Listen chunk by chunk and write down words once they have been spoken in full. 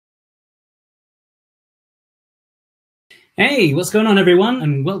Hey, what's going on, everyone?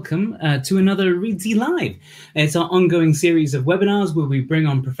 And welcome to another Reedsy Live. It's our ongoing series of webinars where we bring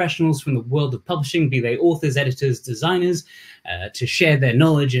on professionals from the world of publishing, be they authors, editors, designers, to share their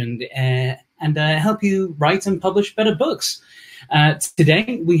knowledge and help you write and publish better books.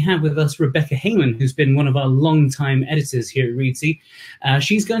 Today, we have with us Rebecca Heyman, who's been one of our longtime editors here at Reedsy.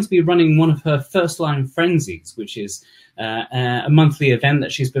 She's going to be running one of her First Line Frenzies, which is a monthly event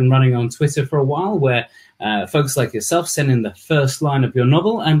that she's been running on Twitter for a while, where folks like yourself send in the first line of your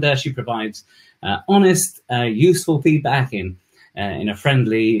novel, and she provides honest, useful feedback in a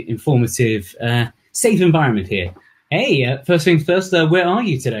friendly, informative, safe environment here. Hey, first things first, where are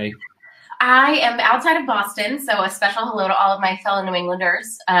you today? I am outside of Boston, so a special hello to all of my fellow New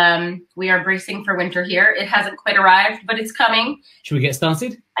Englanders. We are bracing for winter here. It hasn't quite arrived, but it's coming. Should we get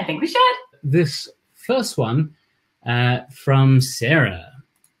started? I think we should. This first one from Sarah.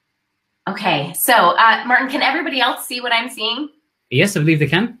 Okay, so Martin, can everybody else see what I'm seeing? Yes, I believe they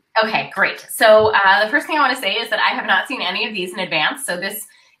can. Okay, great. So the first thing I want to say is that I have not seen any of these in advance. So this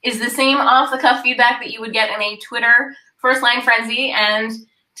is the same off-the-cuff feedback that you would get in a Twitter First Line Frenzy. And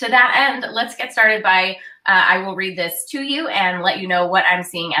to that end, let's get started by, I will read this to you and let you know what I'm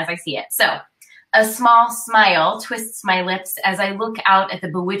seeing as I see it. So, a small smile twists my lips as I look out at the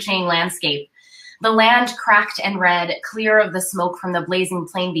bewitching landscape. The land, cracked and red, clear of the smoke from the blazing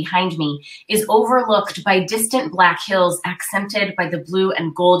plain behind me, is overlooked by distant black hills accented by the blue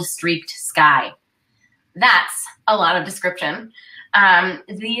and gold-streaked sky. That's a lot of description.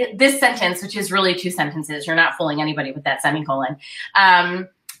 This sentence, which is really two sentences, you're not fooling anybody with that semicolon,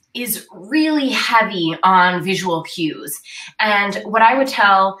 is really heavy on visual cues. And what I would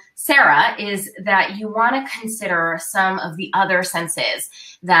tell Sarah is that you want to consider some of the other senses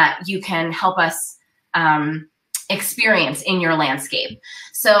that you can help us experience in your landscape.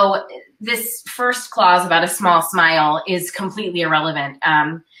 So this first clause about a small smile is completely irrelevant.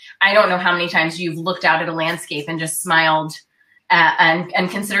 I don't know how many times you've looked out at a landscape and just smiled and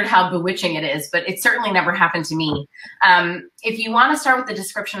considered how bewitching it is, but it certainly never happened to me. If you want to start with the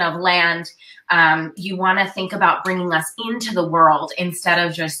description of land, you want to think about bringing us into the world instead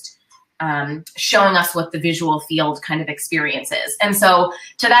of just showing us what the visual field kind of experiences. And so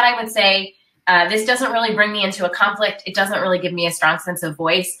to that, I would say, this doesn't really bring me into a conflict. It doesn't really give me a strong sense of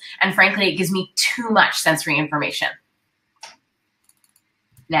voice. And frankly, it gives me too much sensory information.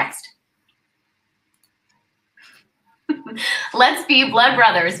 Next. Let's be blood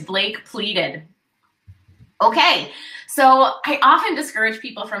brothers, Blake pleaded. Okay, so I often discourage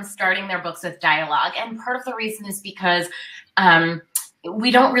people from starting their books with dialogue. And part of the reason is because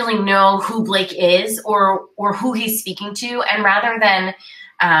we don't really know who Blake is or who he's speaking to. And rather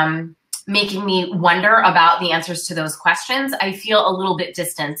than making me wonder about the answers to those questions, I feel a little bit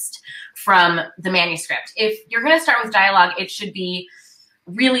distanced from the manuscript. If you're going to start with dialogue, it should be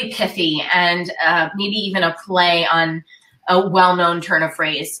really pithy and maybe even a play on a well-known turn of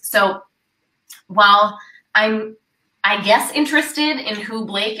phrase. So while I'm, I guess, interested in who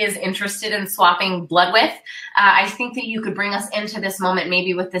Blake is interested in swapping blood with, I think that you could bring us into this moment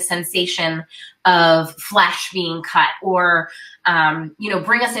maybe with the sensation of flesh being cut, or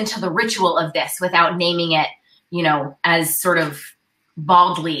bring us into the ritual of this without naming it, as sort of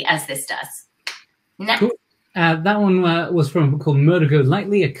baldly as this does. Next. Cool. That one was from a book called Murder Go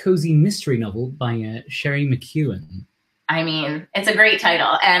Lightly, a cozy mystery novel by Sherry McEwen. I mean, it's a great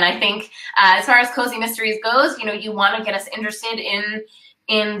title. And I think as far as cozy mysteries goes, you want to get us interested in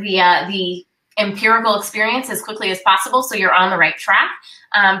the empirical experience as quickly as possible, so you're on the right track.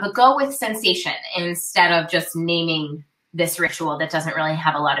 But go with sensation instead of just naming this ritual that doesn't really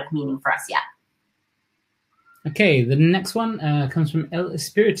have a lot of meaning for us yet. Okay, the next one comes from El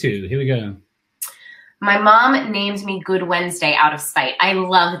Espiritu. Here we go. My mom named me Good Wednesday out of spite. I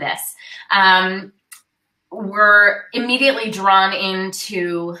love this. We're immediately drawn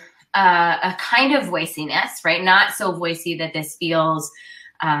into a kind of voiciness, right? Not so voicey that this feels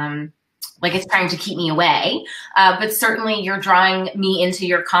like it's trying to keep me away, but certainly you're drawing me into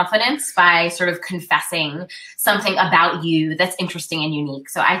your confidence by sort of confessing something about you that's interesting and unique.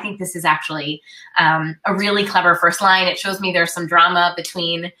 So I think this is actually a really clever first line. It shows me there's some drama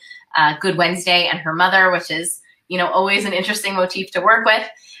between Good Wednesday and her mother, which is, always an interesting motif to work with.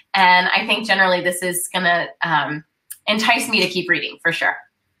 And I think generally this is going to entice me to keep reading for sure.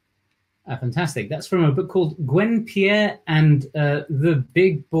 Fantastic. That's from a book called Gwen Pierre and the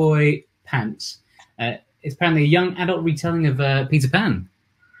Big Boy Pants. It's apparently a young adult retelling of Peter Pan.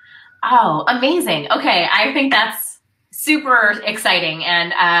 Oh, amazing. Okay, I think that's super exciting.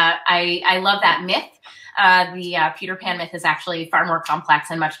 And I love that myth. The Peter Pan myth is actually far more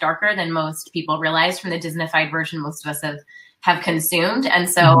complex and much darker than most people realize from the Disneyfied version most of us have consumed. And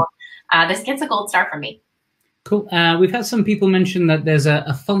so this gets a gold star from me. Cool. We've had some people mention that there's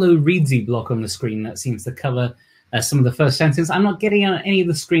a follow Reedsy block on the screen that seems to cover some of the first sentence. I'm not getting on any of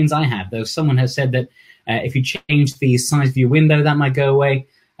the screens I have, though. Someone has said that if you change the size of your window, that might go away.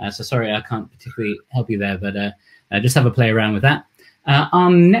 So sorry, I can't particularly help you there, but just have a play around with that. Our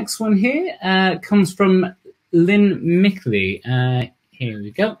next one here comes from Lynn Mickley. Here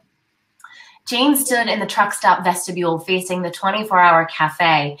we go. Jane stood in the truck stop vestibule facing the 24-hour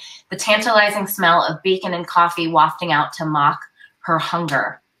cafe, the tantalizing smell of bacon and coffee wafting out to mock her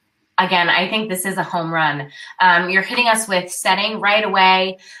hunger. Again, I think this is a home run. You're hitting us with setting right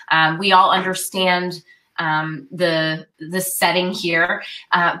away. We all understand the setting here,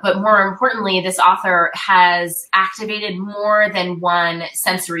 but more importantly, this author has activated more than one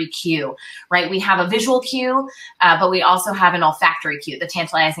sensory cue, right? We have a visual cue, but we also have an olfactory cue, the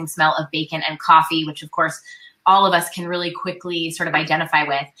tantalizing smell of bacon and coffee, which of course all of us can really quickly sort of identify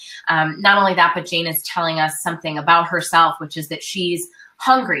with. Not only that, but Jane is telling us something about herself, which is that she's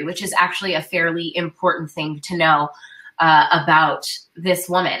hungry, which is actually a fairly important thing to know about this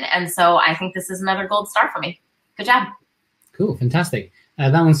woman. And so I think this is another gold star for me. Good job. Cool, fantastic.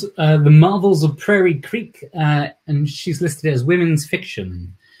 That one's The Marvels of Prairie Creek, and she's listed as women's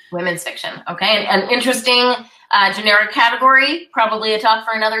fiction. Women's fiction, okay. An interesting generic category, probably a talk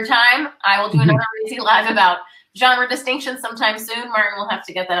for another time. I will do another Reedsy Live about genre distinction sometime soon. Martin will have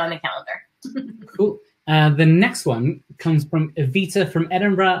to get that on the calendar. Cool. The next one comes from Evita from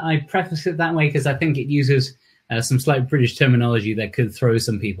Edinburgh. I preface it that way because I think it uses some slight British terminology that could throw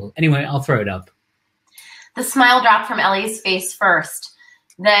some people. Anyway, I'll throw it up. The smile dropped from Ellie's face first.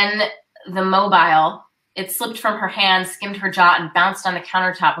 Then the mobile. It slipped from her hand, skimmed her jaw, and bounced on the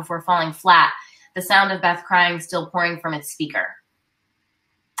countertop before falling flat, the sound of Beth crying still pouring from its speaker.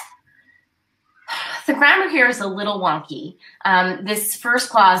 The grammar here is a little wonky. This first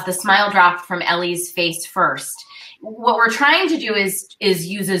clause, the smile dropped from Ellie's face first. What we're trying to do is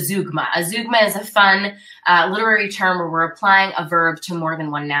use a zeugma. A zeugma is a fun literary term where we're applying a verb to more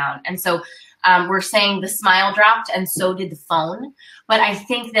than one noun. And so we're saying the smile dropped and so did the phone. But I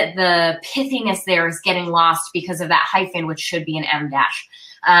think that the pithiness there is getting lost because of that hyphen, which should be an M dash.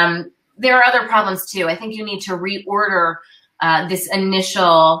 There are other problems too. I think you need to reorder this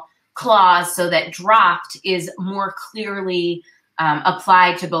initial clause so that dropped is more clearly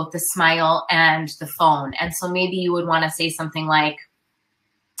applied to both the smile and the phone. And so maybe you would want to say something like,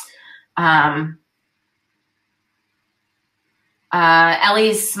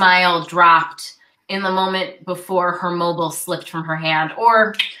 Ellie's smile dropped in the moment before her mobile slipped from her hand,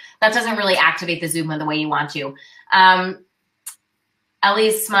 or that doesn't really activate the zeugma the way you want to.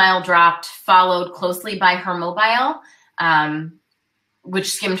 Ellie's smile dropped, followed closely by her mobile,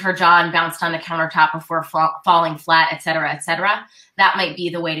 which skimmed her jaw and bounced on the countertop before falling flat, et cetera, et cetera. That might be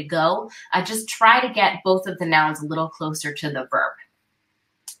the way to go. Just try to get both of the nouns a little closer to the verb.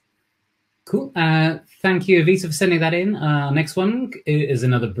 Cool. Thank you, Evita, for sending that in. Next one is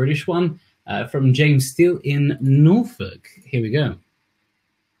another British one from James Steele in Norfolk. Here we go.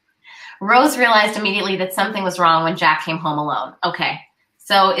 Rose realized immediately that something was wrong when Jack came home alone. Okay.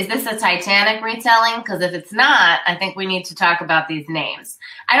 So is this a Titanic retelling? Because if it's not, I think we need to talk about these names.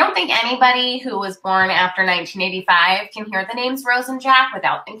 I don't think anybody who was born after 1985 can hear the names Rose and Jack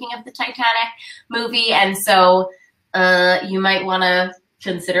without thinking of the Titanic movie. And so you might want to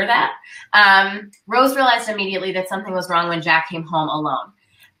consider that. Rose realized immediately that something was wrong when Jack came home alone.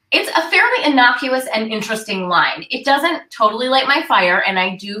 It's a fairly innocuous and interesting line. It doesn't totally light my fire, and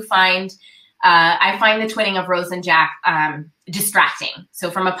I do find the twinning of Rose and Jack distracting. So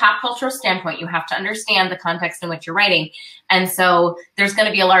from a pop cultural standpoint, you have to understand the context in which you're writing. And so there's going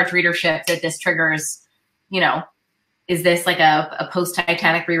to be a large readership that this triggers, you know, is this like a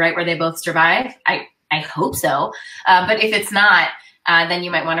post-Titanic rewrite where they both survive? I hope so. But if it's not, then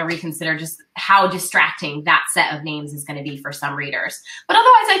you might want to reconsider just how distracting that set of names is going to be for some readers. But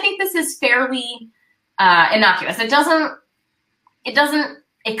otherwise, I think this is fairly innocuous. It doesn't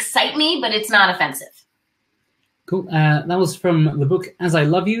excite me, but it's not offensive. Cool. That was from the book As I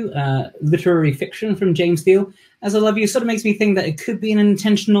Love You, literary fiction from James Steele. As I Love You sort of makes me think that it could be an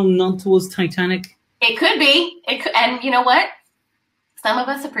intentional nod towards Titanic. It could be. It could, and you know what? Some of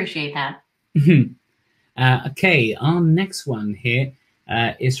us appreciate that. Okay, our next one here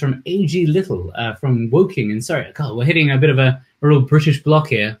is from A.G. Little from Woking. And sorry, God, we're hitting a bit of a real British block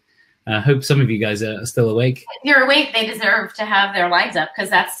here. Hope some of you guys are still awake. You're awake. They deserve to have their lines up because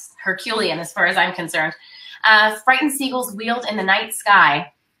that's Herculean as far as I'm concerned. Frightened seagulls wheeled in the night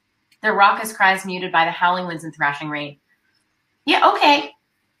sky. their raucous cries muted by the howling winds and thrashing rain. Yeah, okay.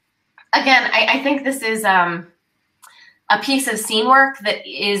 Again, I think this is a piece of scene work that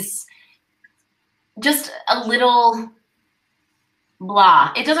is just a little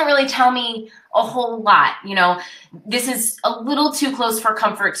blah. It doesn't really tell me a whole lot. You know, this is a little too close for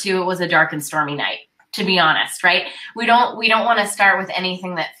comfort to it was a dark and stormy night, to be honest, right? We don't want to start with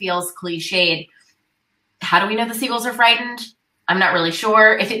anything that feels cliched. How do we know the seagulls are frightened? I'm not really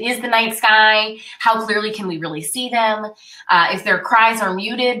sure. If it is the night sky, how clearly can we really see them? If their cries are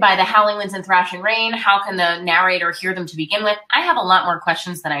muted by the howling winds and thrashing rain, how can the narrator hear them to begin with? I have a lot more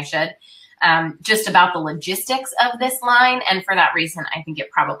questions than I should, just about the logistics of this line. And for that reason, I think it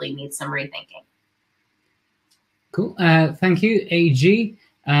probably needs some rethinking. Cool. Thank you, AG.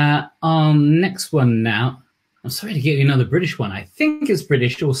 Our next one now. I'm sorry to get you another British one. I think it's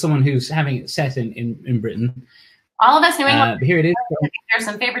British or someone who's having it set in Britain. All of us New England. Here it is. There's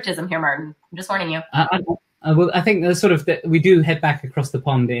some favoritism here, Martin. I'm just warning you. Well, I think sort of we do head back across the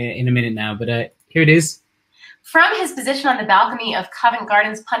pond in a minute now, but here it is. From his position on the balcony of Covent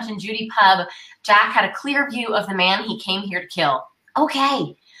Garden's Punch and Judy pub, Jack had a clear view of the man he came here to kill. Okay.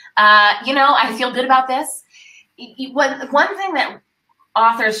 You know, I feel good about this. One thing that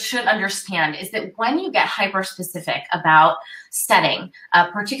authors should understand is that when you get hyper-specific about setting,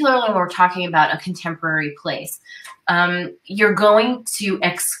 particularly when we're talking about a contemporary place, you're going to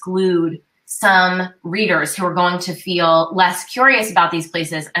exclude some readers who are going to feel less curious about these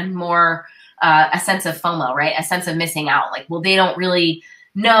places and more a sense of FOMO, right? A sense of missing out. Like, well, they don't really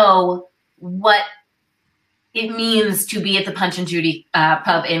know what it means to be at the Punch and Judy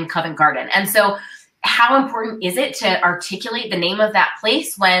pub in Covent Garden. And so how important is it to articulate the name of that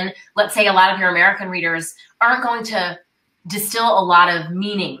place when, let's say, a lot of your American readers aren't going to distill a lot of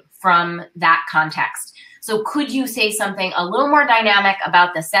meaning from that context? So could you say something a little more dynamic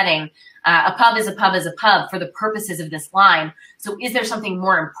about the setting? A pub is a pub is a pub for the purposes of this line. So is there something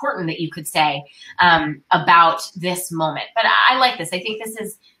more important that you could say about this moment? But I like this. I think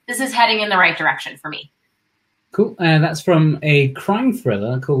this is heading in the right direction for me. Cool. That's from a crime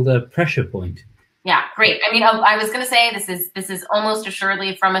thriller called Pressure Point. Yeah, great. I mean, I was going to say this is almost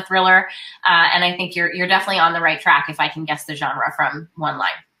assuredly from a thriller, and I think you're definitely on the right track if I can guess the genre from one line.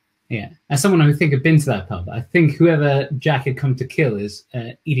 Yeah, as someone who think had been to that pub, I think whoever Jack had come to kill is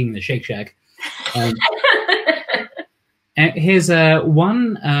eating the Shake Shack. Here's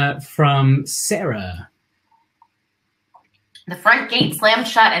one from Sarah. The front gate slammed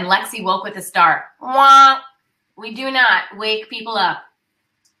shut and Lexi woke with a start. Wah! We do not wake people up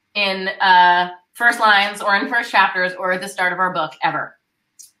in first lines or in first chapters or at the start of our book ever.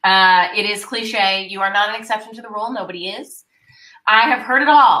 It is cliche. You are not an exception to the rule. Nobody is. I have heard it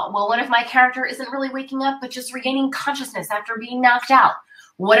all. Well, what if my character isn't really waking up, but just regaining consciousness after being knocked out?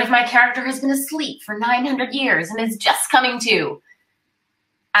 What if my character has been asleep for 900 years and is just coming to?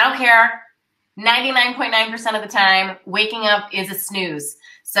 I don't care. 99.9% of the time, waking up is a snooze.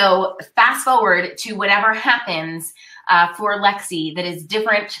 So fast forward to whatever happens for Lexi that is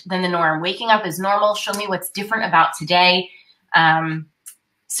different than the norm. Waking up is normal. Show me what's different about today.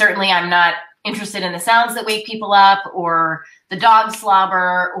 Certainly, I'm not interested in the sounds that wake people up or the dog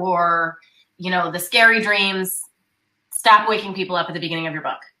slobber or, you know, the scary dreams. Stop waking people up at the beginning of your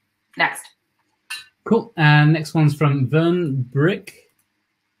book. Next. Cool. Next one's from Vern Brick.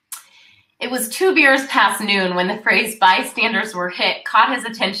 It was 2 beers past noon when the phrase bystanders were hit caught his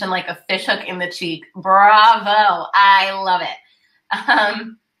attention like a fishhook in the cheek. Bravo. I love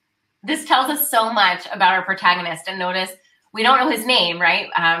it. This tells us so much about our protagonist. And notice, we don't know his name, right?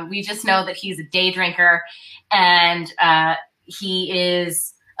 We just know that he's a day drinker and he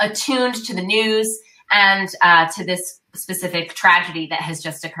is attuned to the news and to this specific tragedy that has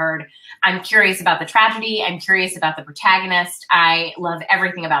just occurred. I'm curious about the tragedy. I'm curious about the protagonist. I love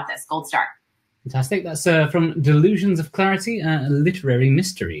everything about this. Gold star. Fantastic. That's from Delusions of Clarity, a literary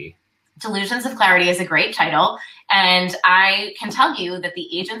mystery. Delusions of Clarity is a great title. And I can tell you that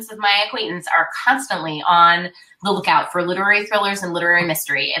the agents of my acquaintance are constantly on the lookout for literary thrillers and literary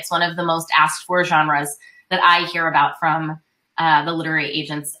mystery. It's one of the most asked for genres that I hear about from the literary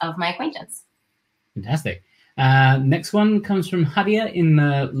agents of my acquaintance. Fantastic. Next one comes from Hadia in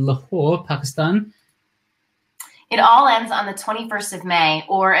Lahore, Pakistan. It all ends on the 21st of May,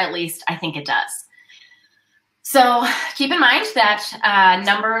 or at least I think it does. So keep in mind that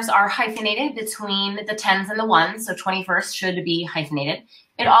numbers are hyphenated between the 10s and the 1s, so 21st should be hyphenated.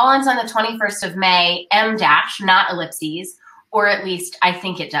 It all ends on the 21st of May, M dash, not ellipses, or at least I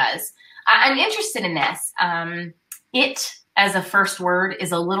think it does. I'm interested in this. It, as a first word,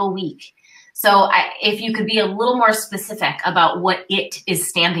 is a little weak. So if you could be a little more specific about what it is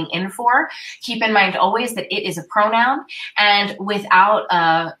standing in for, keep in mind always that it is a pronoun, and without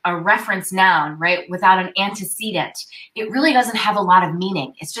a reference noun, right, without an antecedent, it really doesn't have a lot of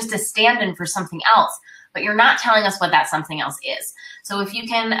meaning. It's just a stand-in for something else, but you're not telling us what that something else is. So if you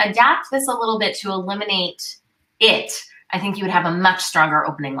can adapt this a little bit to eliminate it, I think you would have a much stronger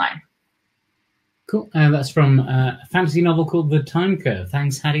opening line. Cool. That's from a fantasy novel called The Time Curve.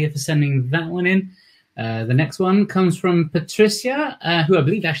 Thanks, Hadia, for sending that one in. The next one comes from Patricia, who I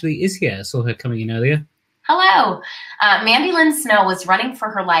believe actually is here. I saw her coming in earlier. Hello. Mandy Lynn Snow was running for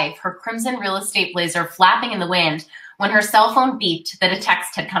her life, her crimson real estate blazer flapping in the wind, when her cell phone beeped that a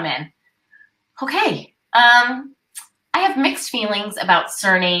text had come in. Okay. I have mixed feelings about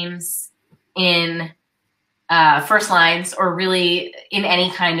surnames in first lines, or really in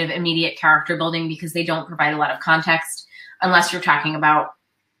any kind of immediate character building, because they don't provide a lot of context unless you're talking about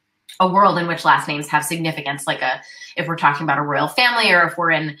a world in which last names have significance, like if we're talking about a royal family, or if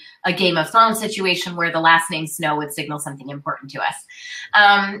we're in a Game of Thrones situation where the last name Snow would signal something important to us.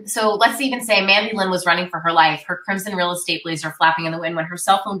 So let's even say Mandy Lynn was running for her life, her crimson real estate blazer flapping in the wind, when her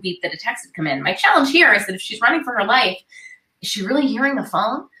cell phone beeped that a text had come in. My challenge here is that if she's running for her life, is she really hearing the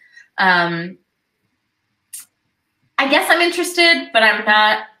phone? I guess I'm interested, but I'm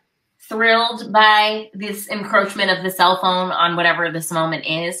not thrilled by this encroachment of the cell phone on whatever this moment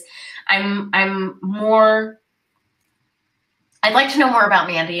is. I'd like to know more about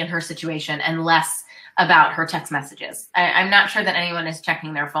Mandy and her situation and less about her text messages. I'm not sure that anyone is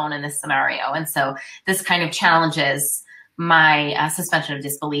checking their phone in this scenario. And so this kind of challenges my suspension of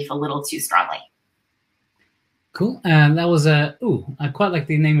disbelief a little too strongly. Cool. That was I quite like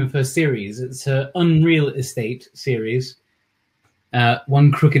the name of her series. It's her Unreal Estate series,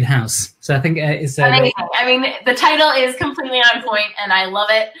 One Crooked House. So I think it's amazing. I mean, the title is completely on point, and I love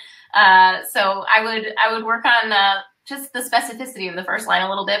it. So I would work on just the specificity of the first line a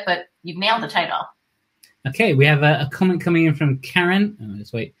little bit, but you've nailed the title. Okay, we have a comment coming in from Karen. Oh,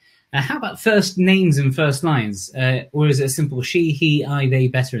 let's wait. How about first names and first lines, or is it a simple she, he, I, they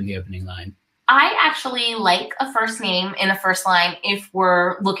better in the opening line? I actually like a first name in a first line if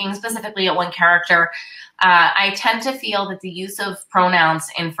we're looking specifically at one character. I tend to feel that the use of pronouns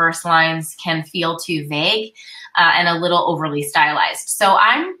in first lines can feel too vague and a little overly stylized. So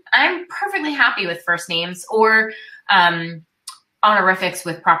I'm perfectly happy with first names, or honorifics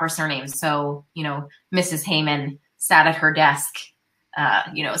with proper surnames. So, you know, Mrs. Heyman sat at her desk,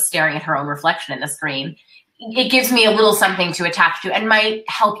 staring at her own reflection in the screen. It gives me a little something to attach to and might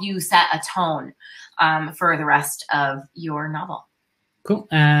help you set a tone for the rest of your novel. Cool.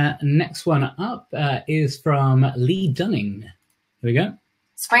 Next one up is from Lee Dunning. Here we go.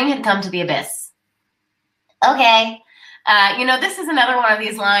 Spring had come to the abyss. Okay. This is another one of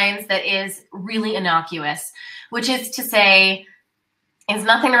these lines that is really innocuous, which is to say, it's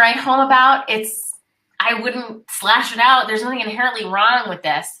nothing to write home about. I wouldn't slash it out. There's nothing inherently wrong with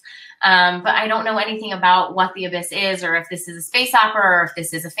this. But I don't know anything about what the abyss is, or if this is a space opera, or if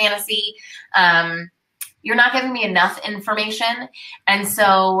this is a fantasy. You're not giving me enough information. And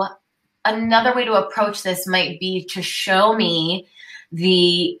so another way to approach this might be to show me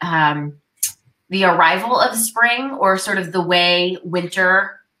the arrival of spring, or sort of the way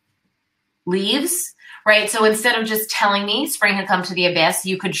winter leaves, right? So instead of just telling me spring had come to the abyss,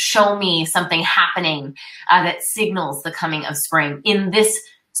 you could show me something happening that signals the coming of spring in this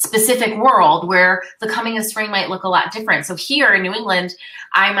specific world where the coming of spring might look a lot different. So here in New England,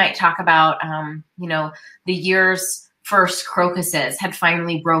 I might talk about, the year's first crocuses had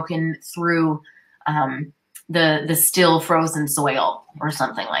finally broken through the still frozen soil, or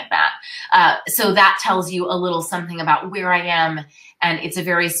something like that. So that tells you a little something about where I am, and it's a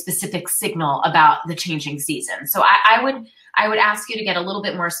very specific signal about the changing season. So I would ask you to get a little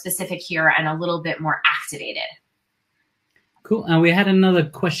bit more specific here and a little bit more activated. Cool. We had another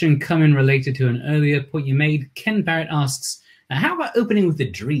question come in related to an earlier point you made. Ken Barrett asks, how about opening with a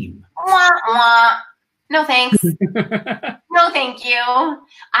dream? Wah, wah. No, thanks. No, thank you.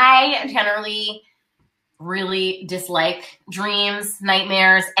 I generally really dislike dreams,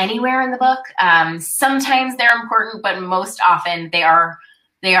 nightmares, anywhere in the book. Sometimes they're important, but most often they are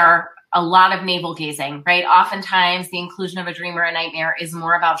a lot of navel gazing, right? Oftentimes the inclusion of a dream or a nightmare is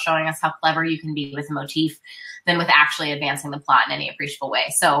more about showing us how clever you can be with a motif than with actually advancing the plot in any appreciable way.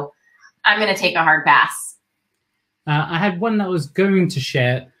 So I'm going to take a hard pass. I had one that I was going to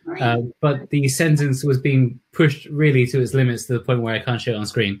share, but the sentence was being pushed really to its limits, to the point where I can't show it on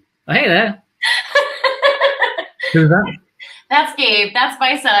screen. Oh, hey there. Who's that? That's Gabe. That's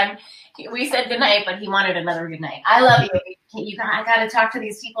my son. We said goodnight, but he wanted another goodnight. I love you. I got to talk to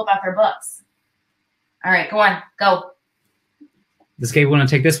these people about their books. All right, go on. Go. Does Gabe want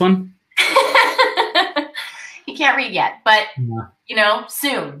to take this one? He can't read yet, but, No. you know,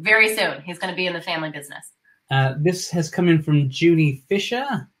 soon, very soon, he's going to be in the family business. This has come in from Junie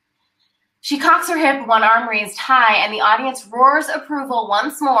Fisher. She cocks her hip, one arm raised high, and the audience roars approval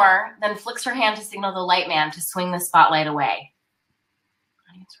once more, then flicks her hand to signal the light man to swing the spotlight away.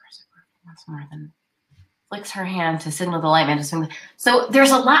 Audience roars approval once more, then flicks her hand to signal the light man to swing the... So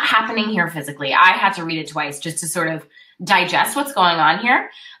there's a lot happening here physically. I had to read it twice just to sort of digest what's going on here.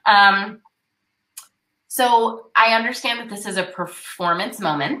 So I understand that this is a performance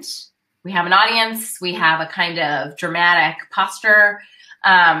moment. We have an audience. We have a kind of dramatic posture.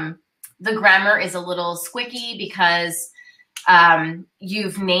 The grammar is a little squicky because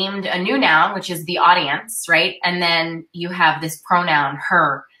you've named a new noun, which is the audience, right? And then you have this pronoun,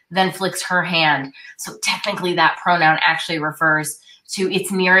 her, then flicks her hand. So technically that pronoun actually refers to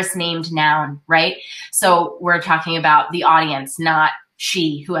its nearest named noun, right? So we're talking about the audience, not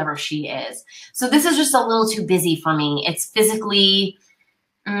she, whoever she is. So this is just a little too busy for me. It's physically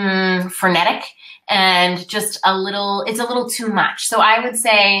frenetic and just a little, it's a little too much. So I would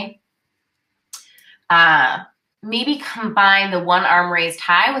say maybe combine the one arm raised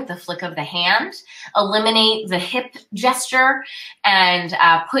high with the flick of the hand, eliminate the hip gesture, and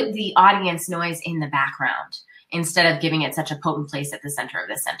put the audience noise in the background instead of giving it such a potent place at the center of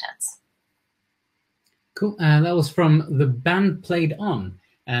this sentence. Cool. That was from The Band Played On,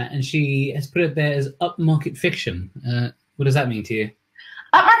 and she has put it there as upmarket fiction. What does that mean to you?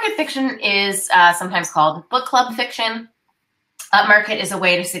 Upmarket fiction is sometimes called book club fiction. Upmarket is a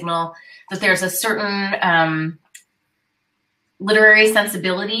way to signal that there's a certain literary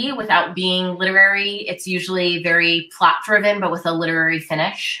sensibility without being literary. It's usually very plot driven, but with a literary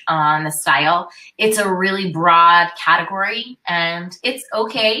finish on the style. It's a really broad category, and it's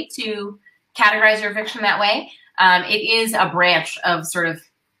okay to categorize your fiction that way. It is a branch of sort of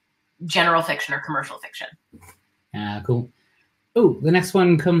general fiction or commercial fiction. Cool. Oh, the next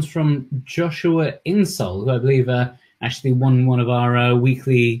one comes from Joshua Insole, who I believe actually won one of our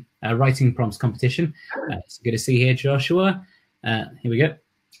weekly writing prompts competition. It's good to see here, Joshua. Here we go.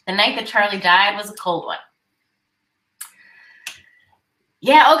 The night that Charlie died was a cold one.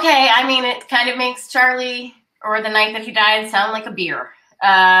 Yeah, okay. I mean, it kind of makes Charlie, or the night that he died, sound like a beer.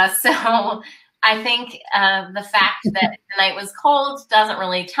 So I think the fact that the night was cold doesn't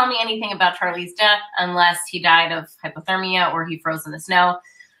really tell me anything about Charlie's death unless he died of hypothermia or he froze in the snow.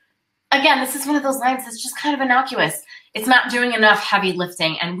 Again, this is one of those lines that's just kind of innocuous. It's not doing enough heavy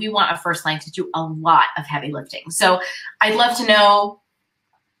lifting, and we want a first line to do a lot of heavy lifting. So I'd love to know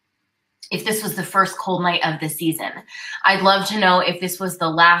if this was the first cold night of the season. I'd love to know if this was the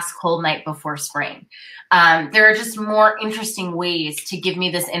last cold night before spring. There are just more interesting ways to give me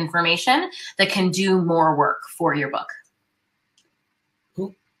this information that can do more work for your book.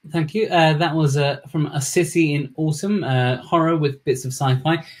 Cool. Thank you. That was from A City in Autumn, horror with bits of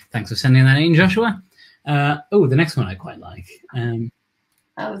sci-fi. Thanks for sending that in, Joshua. Oh, the next one I quite like.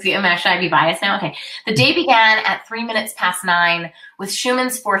 Oh, should I be biased now? Okay. The day began at 9:03 with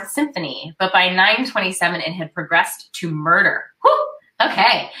Schumann's Fourth Symphony, but by 9:27 it had progressed to murder. Whew!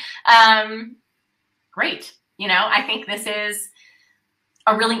 Okay. Great. You know, I think this is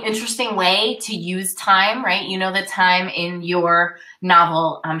a really interesting way to use time, right? You know that time in your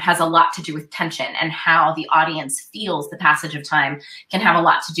novel has a lot to do with tension, and how the audience feels the passage of time can have a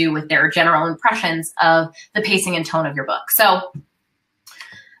lot to do with their general impressions of the pacing and tone of your book. So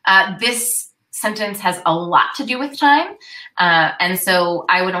this sentence has a lot to do with time. And so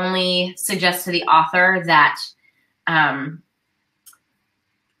I would only suggest to the author that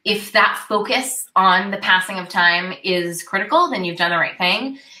if that focus on the passing of time is critical, then you've done the right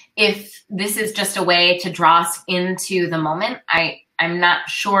thing. If this is just a way to draw us into the moment, I'm not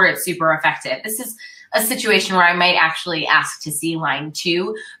sure it's super effective. This is a situation where I might actually ask to see line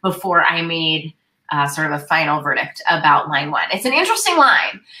 2 before I made sort of a final verdict about line 1. It's an interesting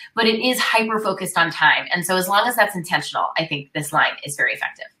line, but it is hyper-focused on time. And so as long as that's intentional, I think this line is very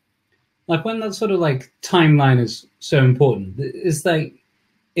effective. Like when that sort of like timeline is so important, it's like,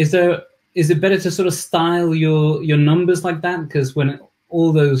 is it better to sort of style your numbers like that? Because when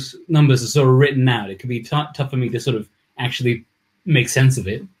all those numbers are sort of written out, it could be tough for me to sort of actually make sense of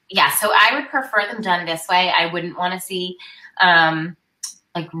it. Yeah, so I would prefer them done this way. I wouldn't want to see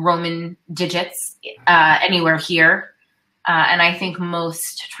like Roman digits anywhere here. And I think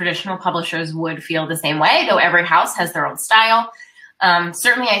most traditional publishers would feel the same way, though every house has their own style.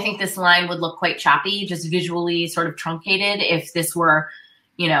 Certainly, I think this line would look quite choppy, just visually sort of truncated if this were,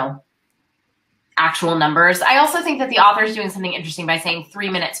 you know, actual numbers. I also think that the author is doing something interesting by saying 3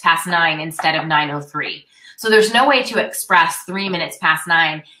 minutes past 9 instead of 9:03. So there's no way to express 3 minutes past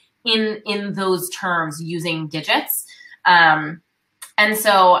 9 in those terms using digits. And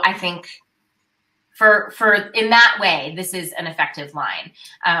so I think for in that way, this is an effective line.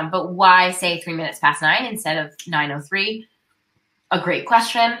 But why say 3 minutes past 9 instead of 9:03? A great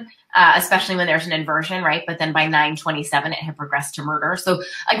question, especially when there's an inversion, right? But then by 9:27, it had progressed to murder. So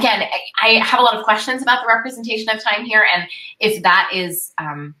again, I have a lot of questions about the representation of time here. And if that is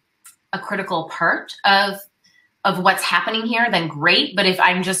a critical part of what's happening here, then great. But if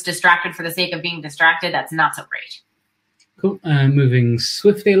I'm just distracted for the sake of being distracted, that's not so great. Cool. Moving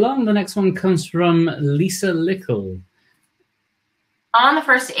swiftly along, the next one comes from Lisa Lickle. On the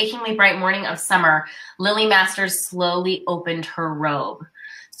first achingly bright morning of summer, Lily Masters slowly opened her robe.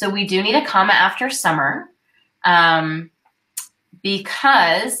 So we do need a comma after summer,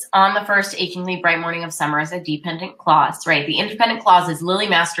 because on the first achingly bright morning of summer is a dependent clause, right? The independent clause is Lily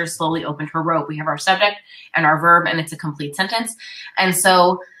Masters slowly opened her robe. We have our subject and our verb, and it's a complete sentence. And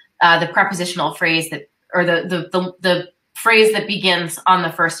so the prepositional phrase that, or the phrase that begins on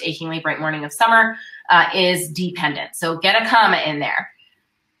the first achingly bright morning of summer is dependent. So get a comma in there.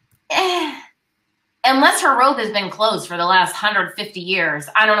 Unless her robe has been closed for the last 150 years,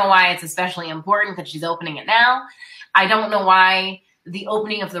 I don't know why it's especially important that she's opening it now. I don't know why the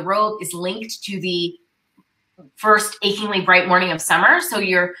opening of the robe is linked to the first achingly bright morning of summer. So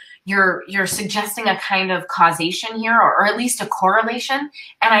you're suggesting a kind of causation here, or at least a correlation,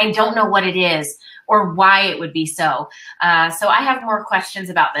 and I don't know what it is or why it would be so. So I have more questions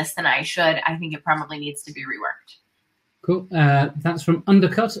about this than I should. I think it probably needs to be reworked. Cool. That's from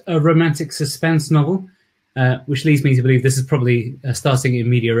Undercut, a romantic suspense novel, which leads me to believe this is probably starting in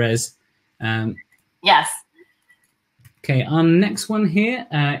media res. Yes. Okay, our next one here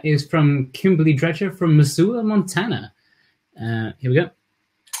is from Kimberly Dredger from Missoula, Montana. Here we go.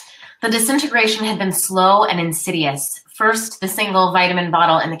 The disintegration had been slow and insidious. First, the single vitamin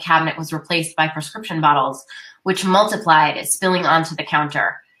bottle in the cabinet was replaced by prescription bottles, which multiplied, spilling onto the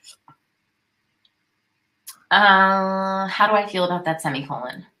counter. How do I feel about that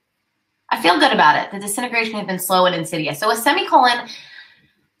semicolon? I feel good about it. The disintegration had been slow and insidious. So a semicolon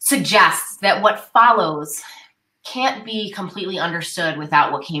suggests that what follows can't be completely understood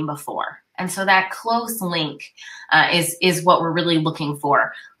without what came before. And so that close link is what we're really looking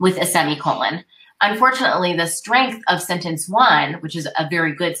for with a semicolon. Unfortunately, the strength of sentence 1, which is a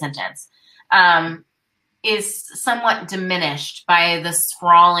very good sentence, is somewhat diminished by the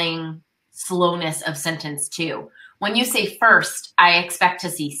sprawling slowness of sentence 2. When you say first, I expect to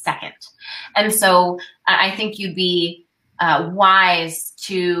see second. And so I think you'd be wise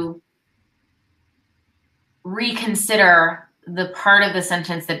to reconsider the part of the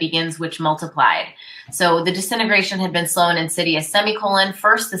sentence that begins which multiplied. So the disintegration had been slow and insidious, semicolon.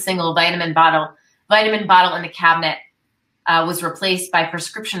 First, the single vitamin bottle in the cabinet was replaced by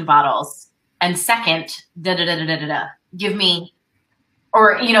prescription bottles. And second, give me,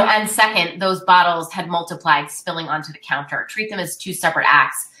 or, and second, those bottles had multiplied, spilling onto the counter. Treat them as two separate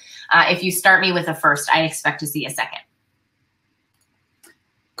acts. If you start me with a first, I expect to see a second.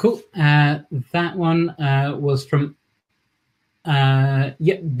 Cool. That one was from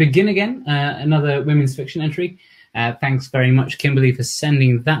Begin Again, another women's fiction entry. Thanks very much, Kimberly, for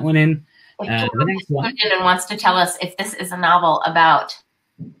sending that one in. The next one and wants to tell us if this is a novel about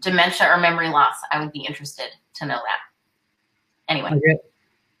dementia or memory loss. I would be interested to know that. Anyway.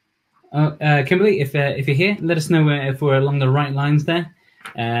 Okay. Kimberly, if you're here, let us know if we're along the right lines there.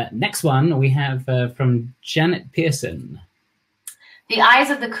 Next one we have from Janet Pearson. The eyes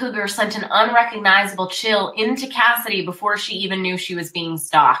of the cougar sent an unrecognizable chill into Cassidy before she even knew she was being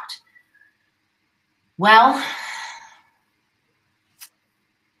stalked. Well,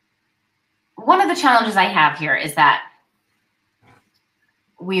 one of the challenges I have here is that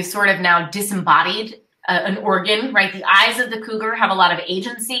we've sort of now disembodied an organ, right? The eyes of the cougar have a lot of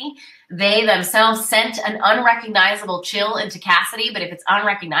agency. They themselves sent an unrecognizable chill into Cassidy, but if it's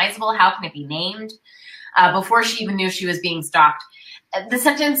unrecognizable, how can it be named? Before she even knew she was being stalked. The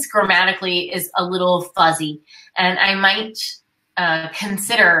sentence grammatically is a little fuzzy, and I might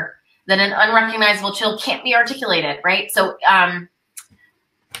consider that an unrecognizable chill can't be articulated, right? So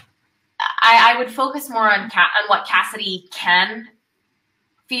I would focus more on what Cassidy can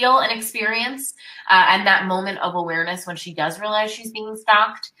feel and experience, and that moment of awareness when she does realize she's being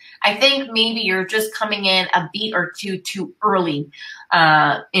stalked. I think maybe you're just coming in a beat or two too early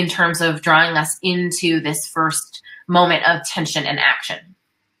in terms of drawing us into this first moment of tension and action.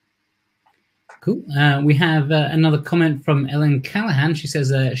 Cool. We have another comment from Ellen Callahan. She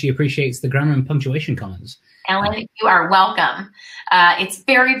says she appreciates the grammar and punctuation comments. Ellen, you are welcome. It's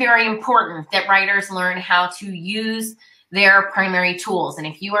very, very important that writers learn how to use their primary tools. And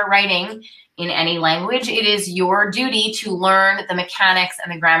if you are writing in any language, it is your duty to learn the mechanics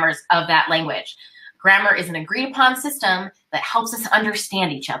and the grammars of that language. Grammar is an agreed upon system that helps us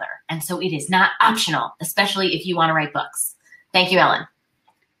understand each other. And so it is not optional, especially if you want to write books. Thank you, Ellen.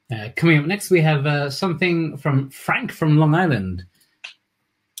 Coming up next, we have something from Frank from Long Island.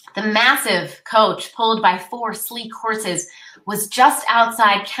 The massive coach pulled by 4 sleek horses was just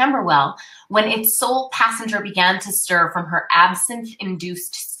outside Camberwell when its sole passenger began to stir from her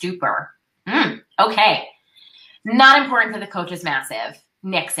absinthe-induced stupor. Okay. Not important that the coach is massive.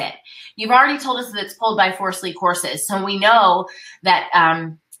 Nix it. You've already told us that it's pulled by 4 sleek horses, so we know that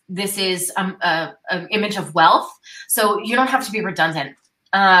this is an image of wealth, so you don't have to be redundant.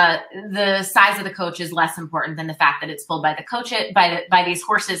 The size of the coach is less important than the fact that it's pulled by by these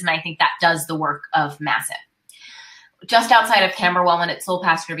horses, and I think that does the work of massive. Just outside of Camberwell, when its sole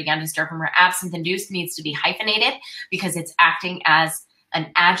passenger began to stir from her absinthe-induced needs to be hyphenated because it's acting as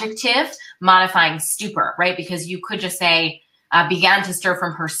an adjective modifying stupor, right? Because you could just say began to stir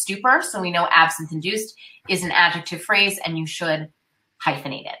from her stupor, so we know absinthe-induced is an adjective phrase, and you should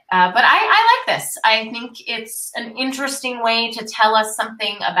hyphenate it. But I like this. I think it's an interesting way to tell us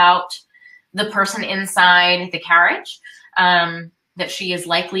something about the person inside the carriage, that she is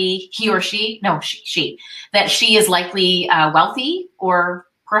likely, that she is likely wealthy or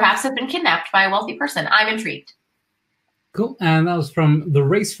perhaps have been kidnapped by a wealthy person. I'm intrigued. Cool. And that was from The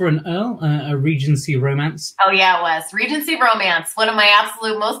Race for an Earl, a Regency romance. Oh, yeah, it was. Regency romance, one of my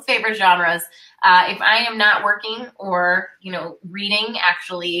absolute most favorite genres. If I am not working or, reading,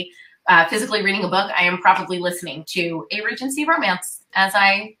 actually physically reading a book, I am probably listening to a Regency romance as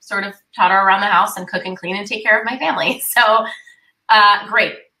I sort of totter around the house and cook and clean and take care of my family. So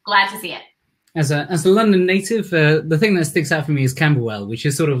great. Glad to see it. As a London native, the thing that sticks out for me is Camberwell, which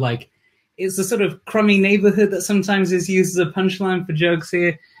is sort of like, it's a sort of crummy neighborhood that sometimes is used as a punchline for jokes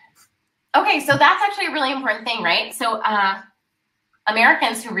here. Okay, so that's actually a really important thing, right? So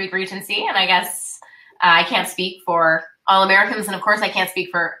Americans who read Regency, and I guess I can't speak for all Americans, and of course I can't speak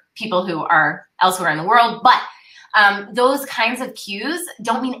for people who are elsewhere in the world, but those kinds of cues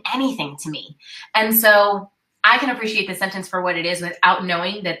don't mean anything to me. And so I can appreciate the sentence for what it is without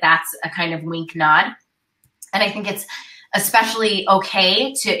knowing that that's a kind of wink nod. And I think it's especially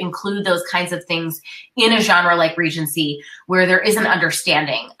okay to include those kinds of things in a genre like Regency, where there is an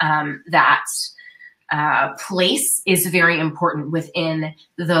understanding that place is very important within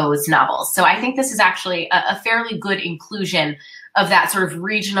those novels. So I think this is actually a fairly good inclusion of that sort of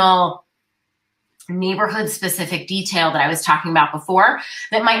regional neighborhood-specific detail that I was talking about before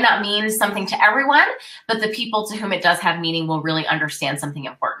that might not mean something to everyone, but the people to whom it does have meaning will really understand something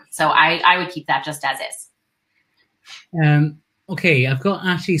important. So I would keep that just as is. Okay, I've got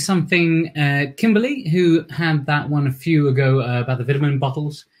actually something, Kimberly, who had that one a few ago about the vitamin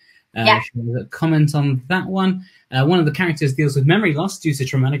bottles. Yeah. A comment on that one. One of the characters deals with memory loss due to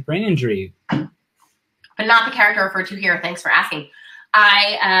traumatic brain injury. But not the character referred to here. Thanks for asking.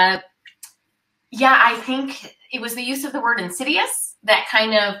 I think it was the use of the word insidious that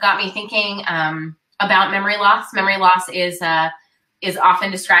kind of got me thinking about memory loss. Memory loss is often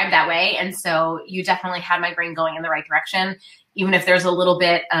described that way. And so you definitely had my brain going in the right direction. Even if there's a little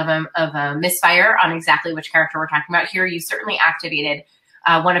bit of a misfire on exactly which character we're talking about here, you certainly activated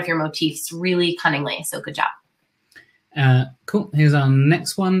one of your motifs really cunningly. So good job. Cool. Here's our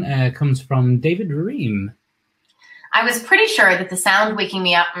next one. Comes from David Reem. I was pretty sure that the sound waking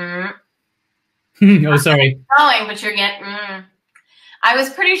me up. Oh, sorry. Going, but you're getting. I was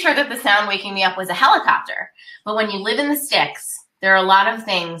pretty sure that the sound waking me up was a helicopter. But when you live in the sticks, there are a lot of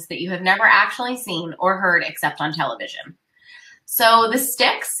things that you have never actually seen or heard except on television. So the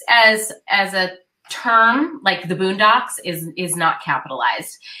sticks as a term, like the Boondocks, is not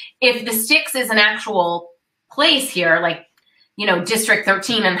capitalized. If the sticks is an actual place here, like, District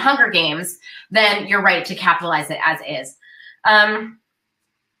 13 and Hunger Games, then you're right to capitalize it as is.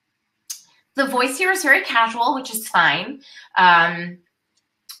 The voice here is very casual, which is fine. I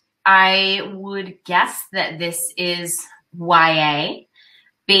would guess that this is YA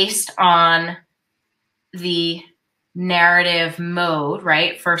based on the narrative mode,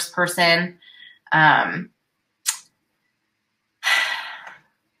 right? First person. I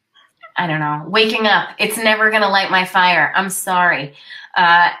don't know. Waking up. It's never going to light my fire. I'm sorry.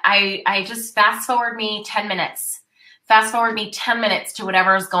 I just fast forward me 10 minutes. Fast forward me 10 minutes to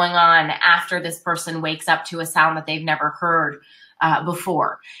whatever is going on after this person wakes up to a sound that they've never heard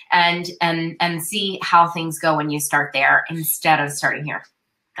before, and see how things go when you start there instead of starting here.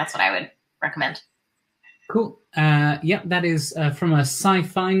 That's what I would recommend. Cool. Yeah, that is from a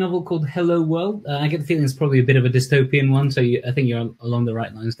sci-fi novel called Hello World. I get the feeling it's probably a bit of a dystopian one, so I think you're along the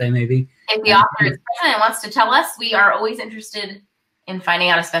right lines there, maybe. If the author is present and wants to tell us, we are always interested in finding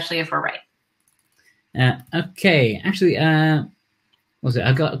out, especially if we're right. Okay, actually, what was it?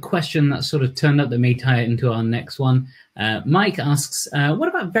 I got a question that sort of turned up that may tie it into our next one. Mike asks, what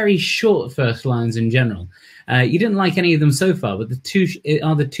about very short first lines in general? You didn't like any of them so far, but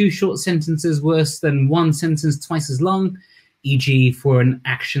are the two short sentences worse than one sentence twice as long, e.g. for an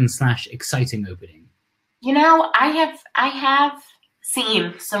action/exciting opening? You know, I have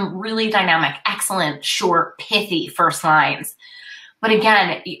seen some really dynamic, excellent, short, pithy first lines. But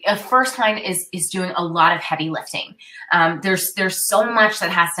again, a first line is doing a lot of heavy lifting. There's so much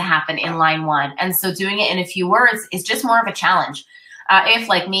that has to happen in line one. And so doing it in a few words is just more of a challenge. If,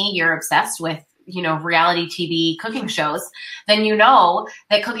 like me, you're obsessed with, reality TV cooking shows, then you know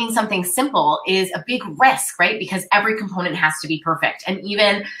that cooking something simple is a big risk, right? Because every component has to be perfect. And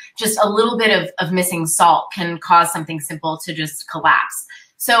even just a little bit of missing salt can cause something simple to just collapse.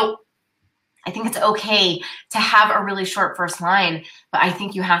 So I think it's okay to have a really short first line, but I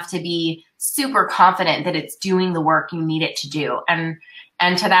think you have to be super confident that it's doing the work you need it to do. And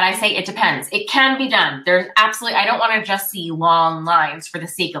to that I say, it depends. It can be done. There's absolutely, I don't want to just see long lines for the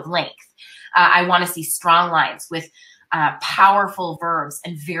sake of length. I want to see strong lines with powerful verbs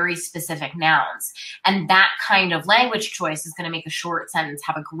and very specific nouns. And that kind of language choice is going to make a short sentence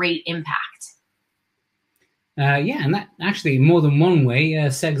have a great impact. Yeah, and that actually, more than one way,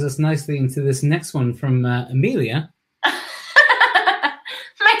 segs us nicely into this next one from Amelia. My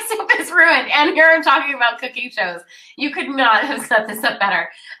soup is ruined. And here I'm talking about cooking shows. You could not have set this up better.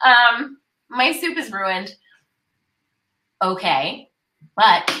 My soup is ruined. Okay,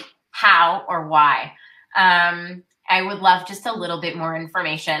 but how or why? I would love just a little bit more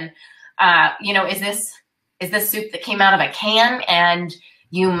information. Is this soup that came out of a can and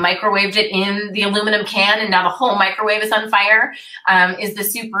you microwaved it in the aluminum can and now the whole microwave is on fire? Is the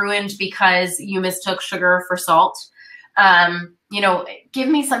soup ruined because you mistook sugar for salt? Give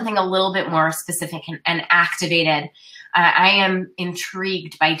me something a little bit more specific and activated. I am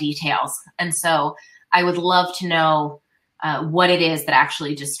intrigued by details. And so I would love to know what it is that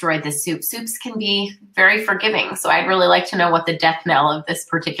actually destroyed the soup. Soups can be very forgiving. So I'd really like to know what the death knell of this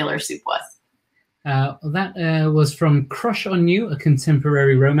particular soup was. That was from Crush on You, a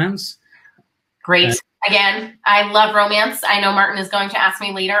contemporary romance. Great. Again, I love romance. I know Martin is going to ask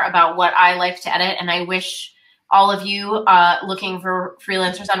me later about what I like to edit, and I wish all of you looking for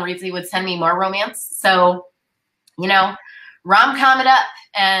freelancers on Reedsy would send me more romance. So, rom-com it up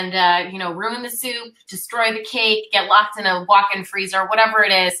and, ruin the soup, destroy the cake, get locked in a walk-in freezer, whatever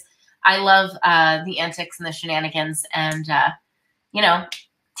it is. I love the antics and the shenanigans and,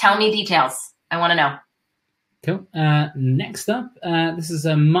 tell me details. I want to know. Cool. Next up, this is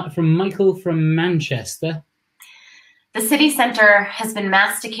from Michael from Manchester. The city center has been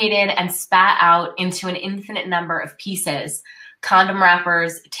masticated and spat out into an infinite number of pieces. Condom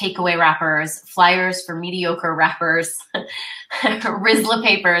wrappers, takeaway wrappers, flyers for mediocre wrappers, Rizla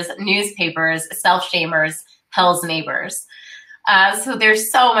papers, newspapers, self-shamers, Hell's neighbors. So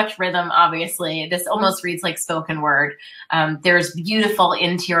there's so much rhythm, obviously. This almost reads like spoken word. There's beautiful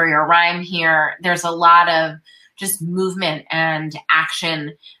interior rhyme here. There's a lot of just movement and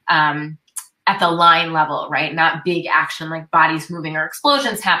action at the line level, right? Not big action like bodies moving or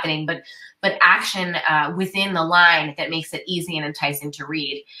explosions happening, but action within the line that makes it easy and enticing to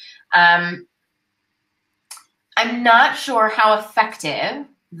read. I'm not sure how effective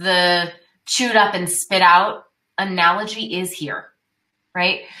the chewed up and spit out analogy is here,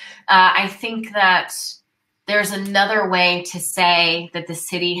 right? I think that there's another way to say that the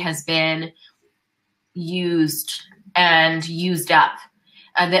city has been used and used up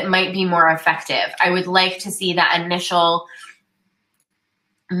that might be more effective. I would like to see that initial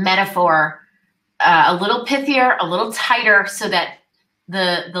metaphor a little pithier, a little tighter, so that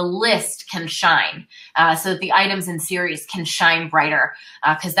the list can shine, so that the items in series can shine brighter,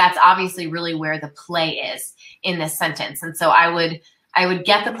 because that's obviously really where the play is in this sentence. And so I would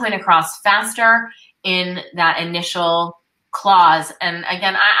get the point across faster in that initial clause. And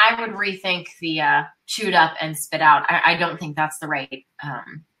again, I would rethink the chewed up and spit out. I don't think that's the right.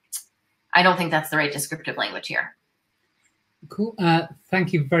 I don't think that's the right descriptive language here. Cool.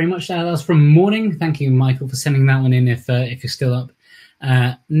 Thank you very much. That was from Morning. Thank you, Michael, for sending that one in. If you're still up.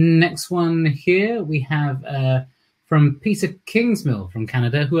 Next one here we have from Peter Kingsmill from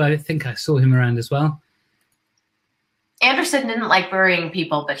Canada, who I think I saw him around as well. Anderson didn't like burying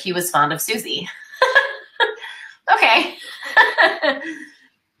people, but he was fond of Susie. Okay.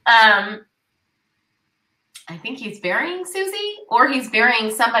 I think he's burying Susie, or he's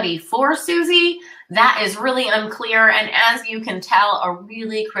burying somebody for Susie. That is really unclear, and as you can tell, a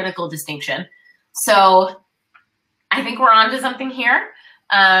really critical distinction. So I think we're on to something here.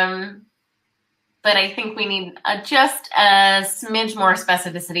 But I think we need just a smidge more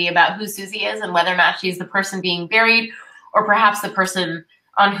specificity about who Susie is and whether or not she's the person being buried, or perhaps the person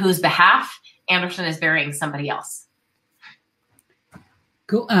on whose behalf Anderson is burying somebody else.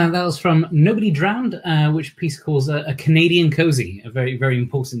 Cool. That was from Nobody Drowned, which piece calls a Canadian cozy, a very, very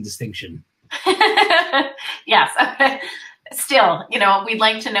important distinction. Yes. Still, we'd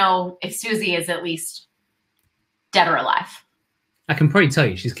like to know if Susie is at least dead or alive. I can probably tell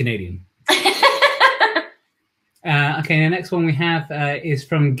you she's Canadian. Okay, the next one we have is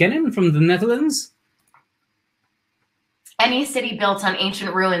from Genin from the Netherlands. Any city built on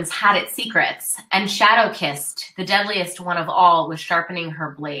ancient ruins had its secrets, and Shadow-Kissed, the deadliest one of all, was sharpening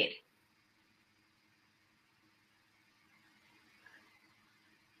her blade.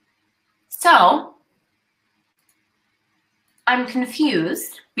 So, I'm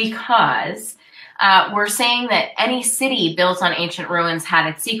confused because we're saying that any city built on ancient ruins had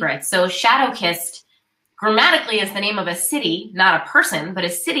its secrets. So Shadow-Kissed grammatically is the name of a city, not a person, but a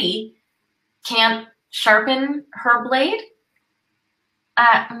city can't sharpen her blade.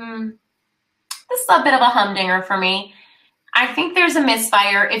 This is a bit of a humdinger for me. I think there's a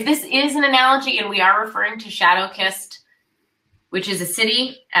misfire. If this is an analogy and we are referring to Shadow-Kissed, which is a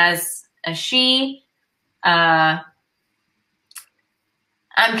city, as a she, I'm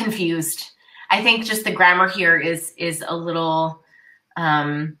confused. I think just the grammar here is a little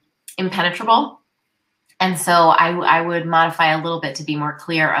impenetrable. And so I would modify a little bit to be more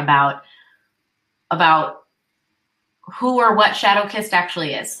clear about who or what Shadow-Kissed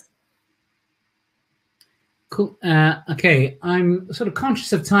actually is. Cool. Okay, I'm sort of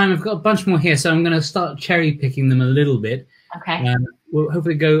conscious of time. I've got a bunch more here, so I'm going to start cherry picking them a little bit. Okay. We'll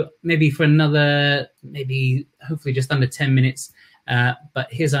hopefully go maybe for another, hopefully just under 10 minutes. But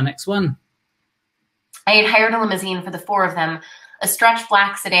here's our next one. I had hired a limousine for the four of them, a stretch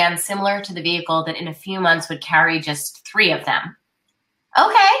black sedan similar to the vehicle that in a few months would carry just 3 of them.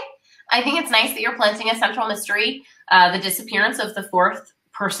 Okay. I think it's nice that you're planting a central mystery, the disappearance of the 4th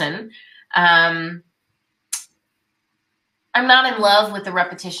person. I'm not in love with the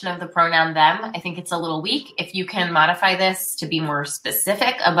repetition of the pronoun them. I think it's a little weak. If you can modify this to be more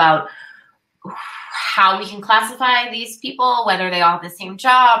specific about how we can classify these people, whether they all have the same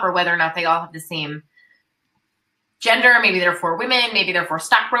job or whether or not they all have the same gender. Maybe they're 4 women, maybe they're 4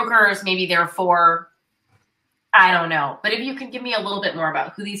 stockbrokers, maybe they're 4, I don't know. But if you could give me a little bit more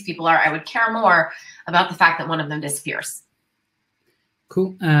about who these people are, I would care more about the fact that one of them disappears.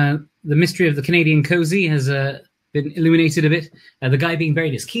 Cool. The mystery of the Canadian cozy has been illuminated a bit. The guy being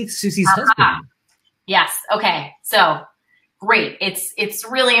buried is Keith, Susie's husband. Yes. Okay. So great. It's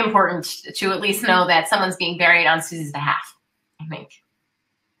really important to at least know that someone's being buried on Susie's behalf, I think.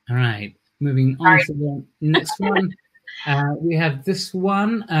 All right. Moving on to the next one. We have this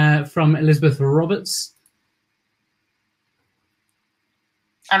one from Elizabeth Roberts.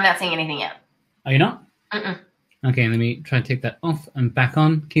 I'm not saying anything yet. Are you not? Mm-mm. Okay, let me try and take that off and back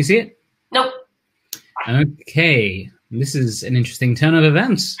on. Can you see it? Nope. Okay. This is an interesting turn of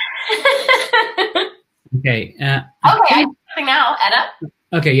events. Okay. Okay, I have something now, Etta.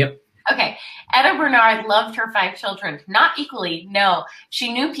 Okay, yep. Okay. Etta Bernard loved her 5 children. Not equally, no.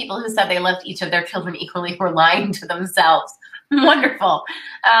 She knew people who said they loved each of their children equally were lying to themselves. Wonderful.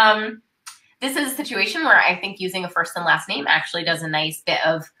 This is a situation where I think using a first and last name actually does a nice bit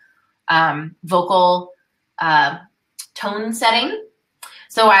of vocal tone setting.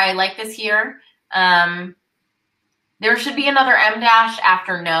 So I like this here. There should be another M dash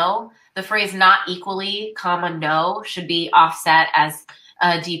after no. The phrase not equally, comma, no should be offset as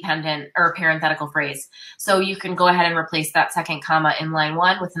a dependent or parenthetical phrase. So you can go ahead and replace that second comma in line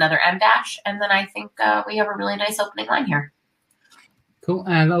 1 with another M dash. And then I think we have a really nice opening line here. Cool.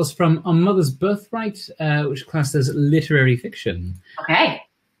 And that was from A Mother's Birthright, which classed as literary fiction. Okay.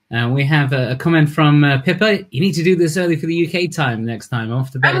 We have a comment from Pippa. You need to do this early for the UK time next time.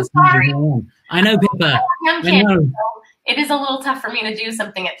 Off to bed. I'm sorry. I know, Pippa. I know. It is a little tough for me to do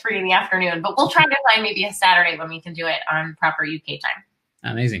something at 3 in the afternoon, but we'll try to find maybe a Saturday when we can do it on proper UK time.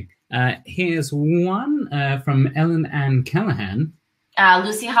 Amazing. Here's one from Ellen Ann Callahan.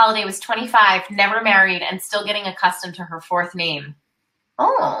 Lucy Holiday was 25, never married, and still getting accustomed to her 4th name.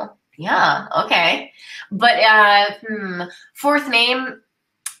 Oh, yeah, okay. But 4th name,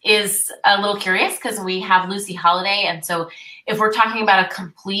 is a little curious because we have Lucy Holiday. And so if we're talking about a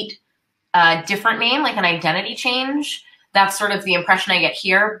complete different name, like an identity change, that's sort of the impression I get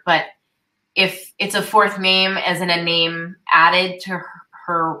here. But if it's a fourth name as in a name added to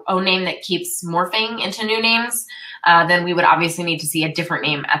her own name that keeps morphing into new names, then we would obviously need to see a different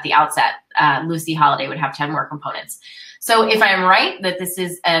name at the outset. Lucy Holiday would have 10 more components. So if I'm right that this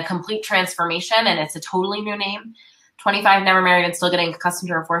is a complete transformation and it's a totally new name, 25, never married, and still getting accustomed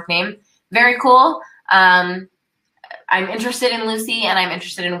to her fourth name, very cool. I'm interested in Lucy, and I'm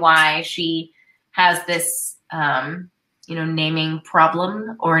interested in why she has this, naming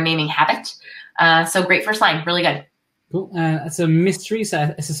problem or naming habit. So great first line, really good. Cool. That's a mystery,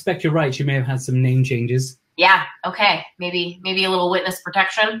 so I suspect you're right. She may have had some name changes. Yeah. Okay. Maybe a little witness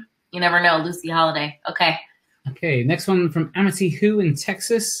protection. You never know. Lucy Holiday. Okay. Okay. Next one from Amity Who in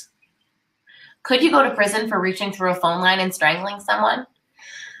Texas. Could you go to prison for reaching through a phone line and strangling someone?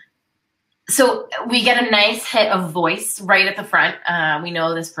 So we get a nice hit of voice right at the front. We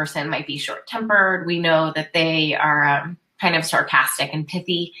know this person might be short-tempered. We know that they are kind of sarcastic and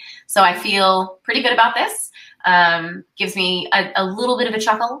pithy. So I feel pretty good about this. Gives me a little bit of a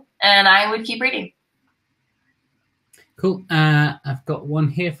chuckle, and I would keep reading. Cool. I've got one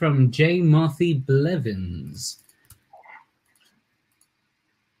here from J. Marthy Blevins.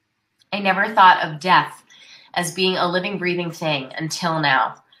 I never thought of death as being a living, breathing thing until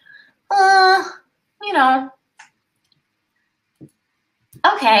now.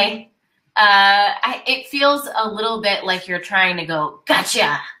 Okay. It feels a little bit like you're trying to go,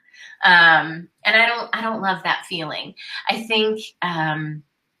 gotcha. And I don't love that feeling. I think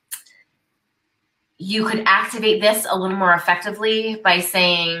you could activate this a little more effectively by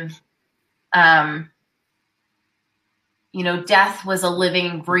saying, death was a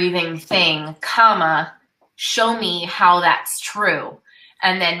living, breathing thing, comma, show me how that's true.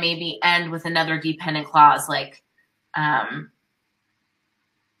 And then maybe end with another dependent clause like,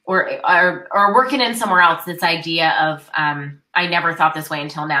 or work it in somewhere else, this idea of, I never thought this way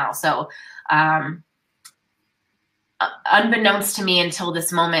until now. So, unbeknownst to me until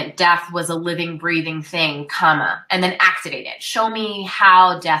this moment, death was a living, breathing thing, comma, and then activate it. Show me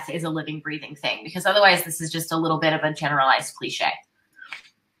how death is a living, breathing thing, because otherwise this is just a little bit of a generalized cliche.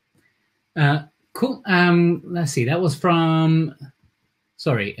 Cool. Let's see. That was from,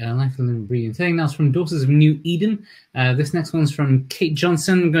 Life of a Living, Breathing Thing. That was from Daughters of New Eden. This next one's from Kate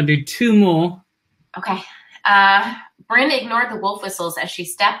Johnson. I'm going to do two more. Okay. Bryn ignored the wolf whistles as she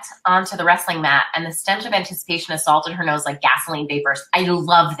stepped onto the wrestling mat, and the stench of anticipation assaulted her nose like gasoline vapors. I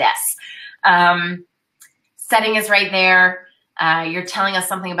love this. Setting is right there. You're telling us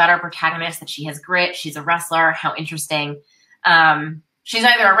something about our protagonist, that she has grit, she's a wrestler. How interesting. She's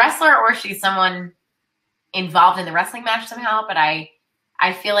either a wrestler or she's someone involved in the wrestling match somehow, but I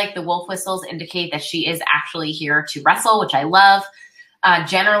feel like the wolf whistles indicate that she is actually here to wrestle, which I love.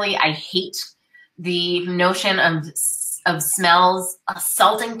 Generally, I hate the notion of smells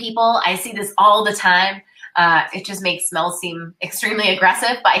assaulting people. I see this all the time. It just makes smells seem extremely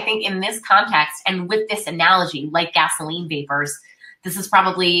aggressive. But I think in this context and with this analogy, like gasoline vapors, this is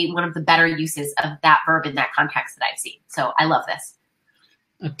probably one of the better uses of that verb in that context that I've seen. So I love this.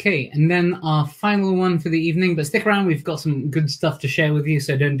 Okay, and then our final one for the evening, but stick around. We've got some good stuff to share with you,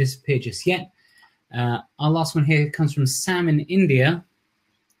 so don't disappear just yet. Our last one here comes from Sam in India.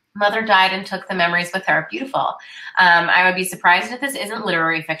 Mother died and took the memories with her. Beautiful. I would be surprised if this isn't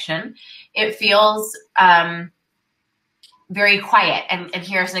literary fiction. It feels very quiet. And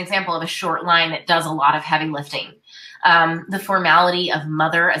here's an example of a short line that does a lot of heavy lifting. The formality of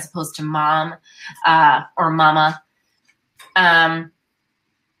mother as opposed to mom or mama.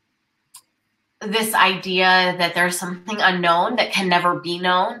 This idea that there's something unknown that can never be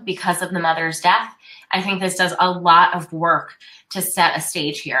known because of the mother's death. I think this does a lot of work to set a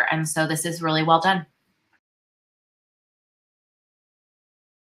stage here. And so this is really well done.